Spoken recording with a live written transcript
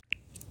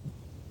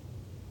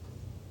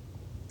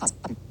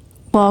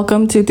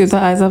Welcome to Through the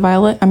Eyes of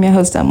Violet. I'm your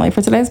host, Emily.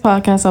 For today's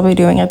podcast, I'll be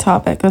doing a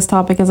topic. This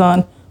topic is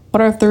on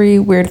what are 3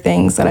 weird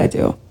things that I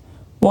do.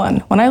 1,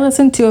 when I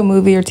listen to a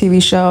movie or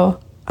TV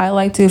show, I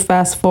like to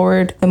fast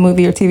forward the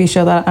movie or TV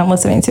show that I'm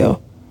listening to.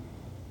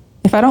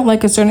 If I don't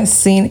like a certain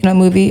scene in a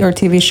movie or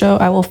TV show,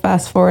 I will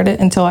fast forward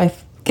it until I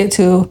get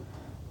to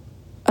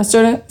a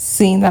certain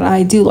scene that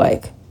I do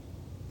like.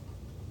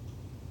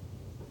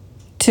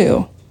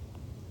 2,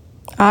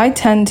 I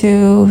tend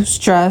to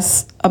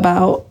stress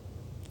about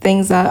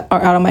things that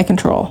are out of my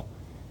control.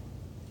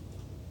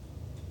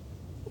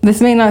 This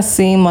may not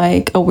seem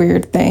like a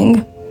weird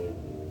thing,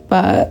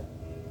 but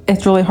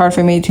it's really hard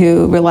for me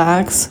to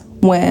relax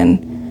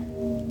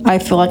when I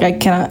feel like I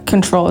cannot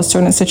control a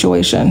certain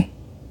situation.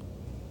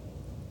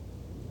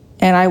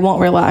 And I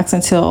won't relax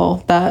until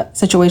that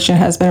situation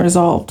has been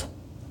resolved.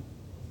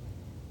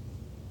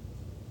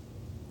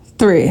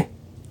 3,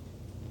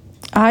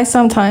 I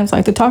sometimes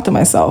like to talk to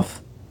myself.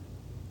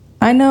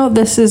 I know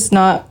this is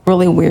not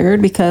really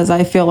weird because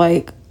I feel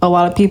like a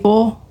lot of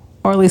people,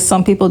 or at least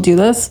some people, do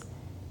this.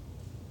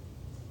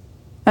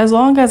 As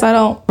long as I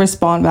don't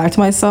respond back to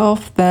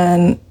myself,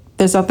 then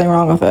there's nothing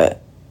wrong with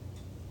it.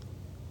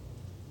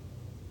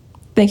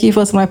 Thank you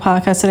for listening to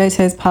my podcast today.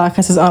 Today's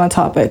podcast is on a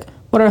topic.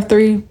 What are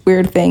 3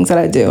 weird things that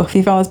I do? If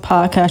you found this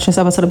podcast, this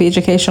episode will be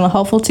educational and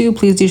helpful to you,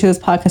 please do share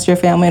this podcast to your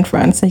family and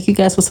friends. Thank you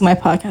guys for listening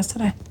to my podcast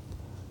today.